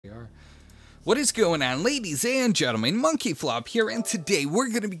What is going on, ladies and gentlemen? MonkeyFlop here, and today we're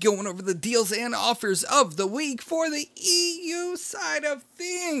going to be going over the deals and offers of the week for the EU side of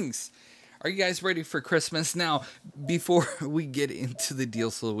things. Are you guys ready for Christmas? Now, before we get into the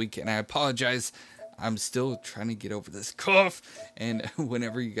deals of the week, and I apologize, I'm still trying to get over this cough, and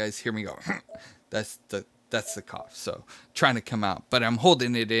whenever you guys hear me go, that's the cough, so trying to come out, but I'm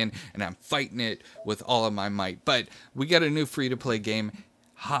holding it in and I'm fighting it with all of my might. But we got a new free-to-play game,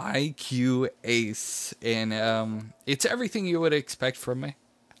 High Q Ace, and it's everything you would expect from a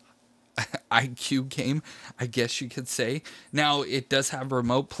IQ game, I guess you could say. Now, it does have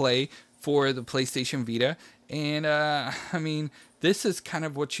remote play for the PlayStation Vita, and I mean, this is kind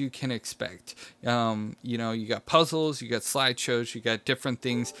of what you can expect. You know, you got puzzles, you got slideshows, you got different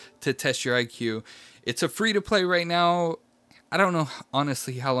things to test your IQ. It's a free-to-play right now. I don't know,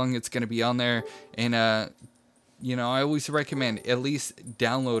 honestly, how long it's going to be on there, and you know, I always recommend at least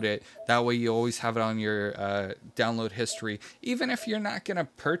download it. That way you always have it on your download history. Even if you're not going to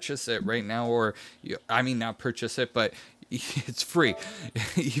purchase it right now, or, I mean, not purchase it, but it's free.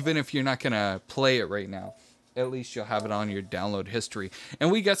 Even if you're not going to play it right now, at least you'll have it on your download history.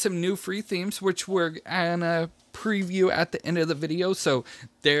 And we got some new free themes, which we're going to preview at the end of the video. So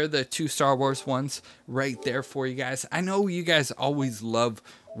they're the 2 Star Wars ones right there for you guys. I know you guys always love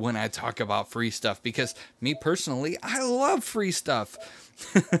when I talk about free stuff, because me personally, I love free stuff.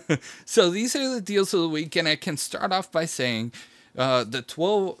 So these are the deals of the week, and I can start off by saying the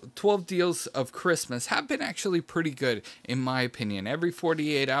 12 deals of Christmas have been actually pretty good, in my opinion. Every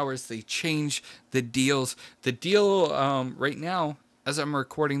 48 hours, they change the deals. The deal right now, as I'm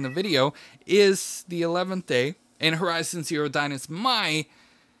recording the video, is the 11th day, and Horizon Zero Dawn is my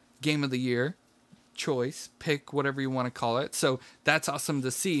game of the year choice, pick, whatever you want to call it. So that's awesome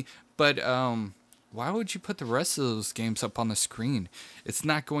to see. But why would you put the rest of those games up on the screen? It's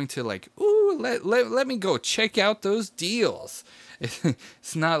not going to, like, ooh, let me go check out those deals.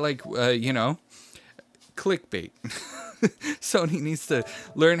 It's not like you know, clickbait. Sony needs to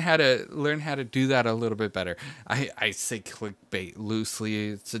learn how to do that a little bit better. I say clickbait loosely.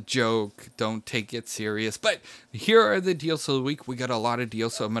 It's a joke. Don't take it serious. But here are the deals of the week. We got a lot of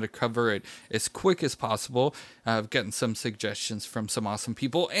deals, so I'm going to cover it as quick as possible. I've gotten some suggestions from some awesome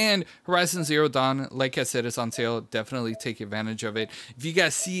people. And Horizon Zero Dawn, like I said, is on sale. Definitely take advantage of it. If you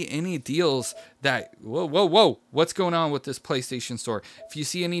guys see any deals that, whoa, what's going on with this PlayStation Store? If you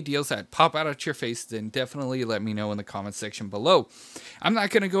see any deals that pop out at your face, then definitely let me know in the comments section below. I'm not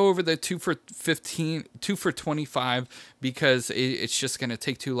going to go over the 2 for 15, 2 for 25, because it's just going to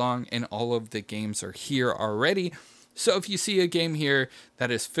take too long, and all of the games are here already. So if you see a game here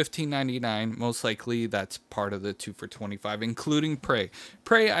that is $15.99, most likely that's part of the 2 for 25, including Prey.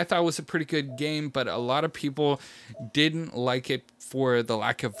 Prey, I thought, was a pretty good game, but a lot of people didn't like it for the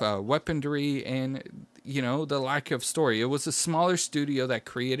lack of weaponry and, you know, the lack of story. It was a smaller studio that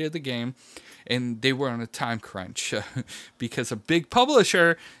created the game, and they were on a time crunch because a big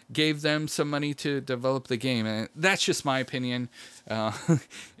publisher gave them some money to develop the game. And that's just my opinion.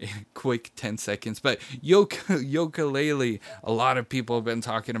 Quick 10 seconds. But Yooka-Laylee, a lot of people have been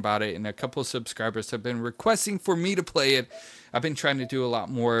talking about it, and a couple of subscribers have been requesting for me to play it. I've been trying to do a lot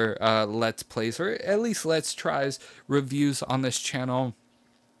more Let's Plays, or at least Let's Tries, reviews on this channel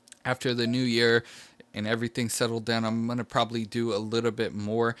after the new year. And everything settled down, I'm going to probably do a little bit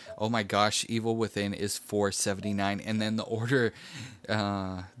more. Oh my gosh, Evil Within is $4.79. And then the order,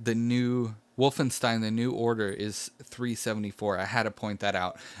 the new Wolfenstein, the new order is $3.74. I had to point that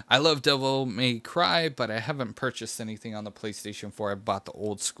out. I love Devil May Cry, but I haven't purchased anything on the PlayStation 4. I bought the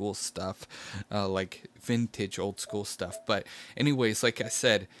old school stuff, like vintage old school stuff. But anyways, like I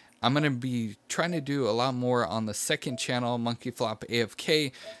said, I'm going to be trying to do a lot more on the second channel, MonkeyFlop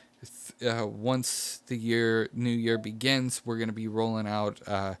AFK. Once the new year begins, we're going to be rolling out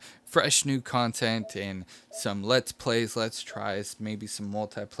fresh new content and some Let's Plays, Let's Tries, maybe some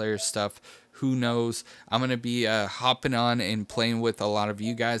multiplayer stuff. Who knows? I'm going to be hopping on and playing with a lot of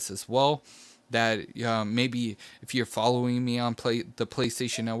you guys as well. That maybe if you're following me on the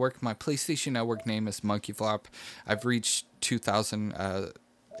PlayStation Network, my PlayStation Network name is MonkeyFlop. I've reached 2,000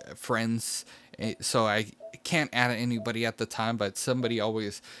 friends, so I can't add anybody at the time, but somebody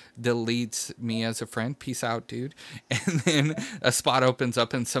always deletes me as a friend. Peace out, dude. And then a spot opens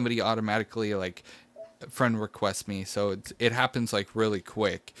up and somebody automatically, like, friend requests me, so it happens like really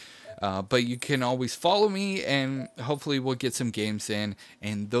quick. But you can always follow me, and hopefully we'll get some games in.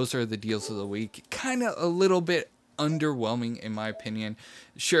 And those are the deals of the week. Kind of a little bit underwhelming in my opinion.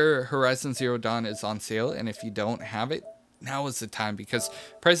 Sure, Horizon Zero Dawn is on sale, and if you don't have it, now is the time, because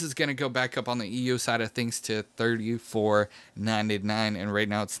price is going to go back up on the EU side of things to $34.99, and right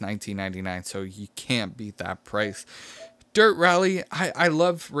now it's $19.99, so you can't beat that price. Dirt Rally, I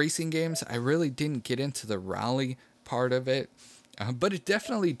love racing games. I really didn't get into the rally part of it, but it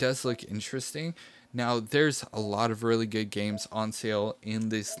definitely does look interesting. Now, there's a lot of really good games on sale in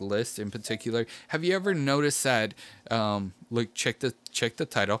this list in particular. Have you ever noticed that, look, check the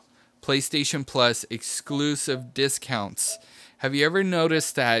title, PlayStation Plus exclusive discounts. Have you ever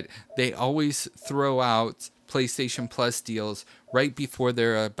noticed that they always throw out PlayStation Plus deals right before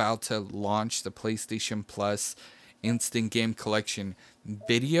they're about to launch the PlayStation Plus Instant Game Collection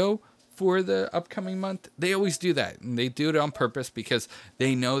video for the upcoming month? They always do that, and they do it on purpose because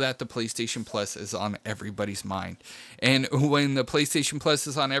they know that the PlayStation Plus is on everybody's mind. And when the PlayStation Plus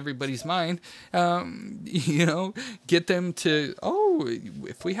is on everybody's mind, you know, get them to, oh,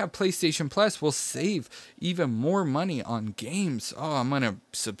 if we have PlayStation Plus, we'll save even more money on games. Oh, I'm gonna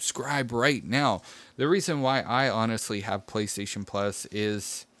subscribe right now. The reason why I honestly have PlayStation Plus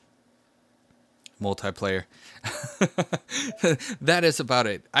is multiplayer. That is about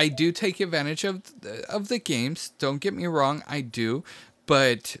it. I do take advantage of the games, don't get me wrong, I do,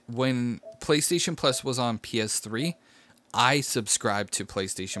 but when PlayStation Plus was on PS3, I subscribed to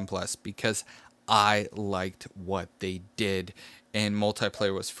PlayStation Plus because I liked what they did, and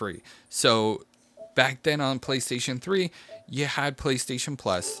multiplayer was free. So back then on PlayStation 3, you had PlayStation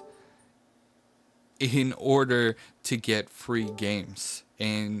Plus in order to get free games,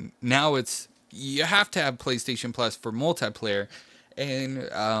 and now it's you have to have PlayStation Plus for multiplayer, and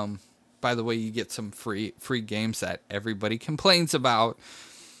by the way, you get some free games that everybody complains about.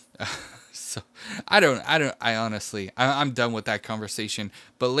 So I honestly, I'm done with that conversation.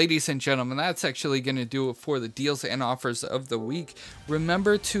 But ladies and gentlemen, that's actually going to do it for the deals and offers of the week.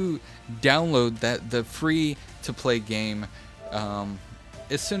 Remember to download the free to play game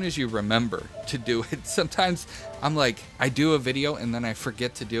as soon as you remember to do it. Sometimes I'm like, I do a video and then I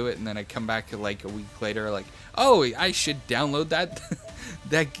forget to do it, and then I come back like a week later like, oh, I should download that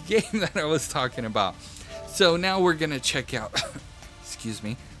that game that I was talking about. So now we're gonna check out excuse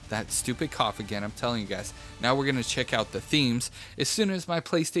me, that stupid cough again, I'm telling you guys. Now we're gonna check out the themes as soon as my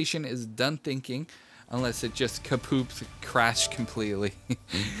PlayStation is done thinking, unless it just kapoops, crashed completely.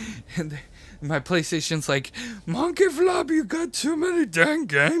 And my PlayStation's like, MonkeyFlop, you got too many dang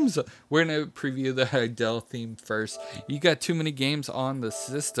games. We're going to preview the Adele theme first. You got too many games on the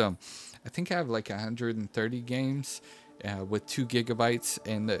system. I think I have like 130 games with 2 gigabytes.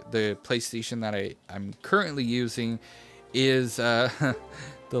 And the PlayStation that I'm currently using is the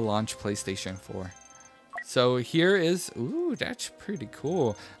launch PlayStation 4. So here is, ooh, that's pretty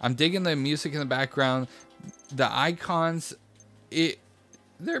cool. I'm digging the music in the background. The icons,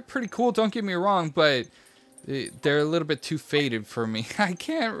 they're pretty cool, don't get me wrong, but they're a little bit too faded for me. I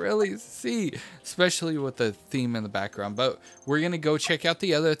can't really see, especially with the theme in the background. But we're going to go check out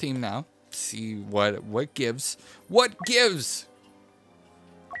the other theme now. See what gives. What gives?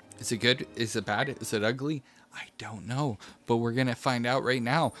 Is it good? Is it bad? Is it ugly? I don't know, but we're going to find out right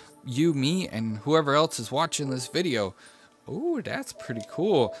now. You, me, and whoever else is watching this video. Ooh, that's pretty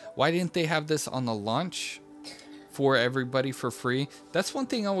cool. Why didn't they have this on the launch for everybody for free? That's one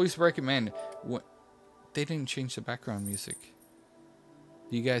thing I always recommend. They didn't change the background music.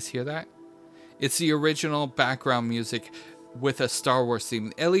 Do you guys hear that? It's the original background music with a Star Wars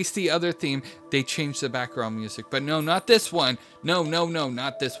theme. At least the other theme, they changed the background music. But no, not this one. No,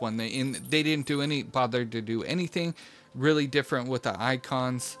 not this one. They didn't bother to do anything really different with the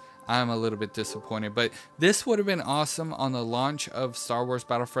icons. I'm a little bit disappointed. But this would have been awesome on the launch of Star Wars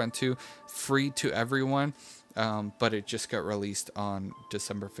Battlefront 2, free to everyone. But it just got released on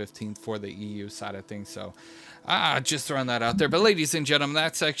December 15th for the EU side of things. So, just throwing that out there. But ladies and gentlemen,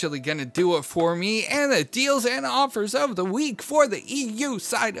 that's actually going to do it for me and the deals and offers of the week for the EU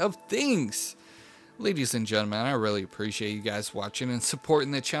side of things. Ladies and gentlemen, I really appreciate you guys watching and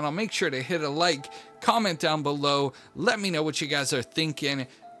supporting the channel. Make sure to hit a like, comment down below. Let me know what you guys are thinking.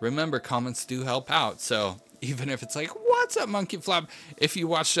 Remember, comments do help out. So even if it's like, what's up, MonkeyFlop? If you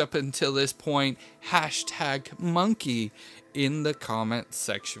watched up until this point, hashtag monkey in the comment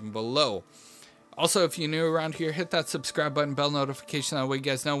section below. Also, if you're new around here, hit that subscribe button, bell notification. That way you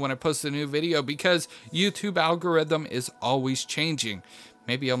guys know when I post a new video, because YouTube algorithm is always changing.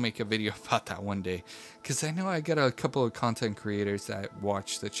 Maybe I'll make a video about that one day, because I know I got a couple of content creators that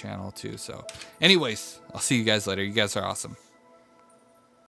watch the channel too. So anyways, I'll see you guys later. You guys are awesome.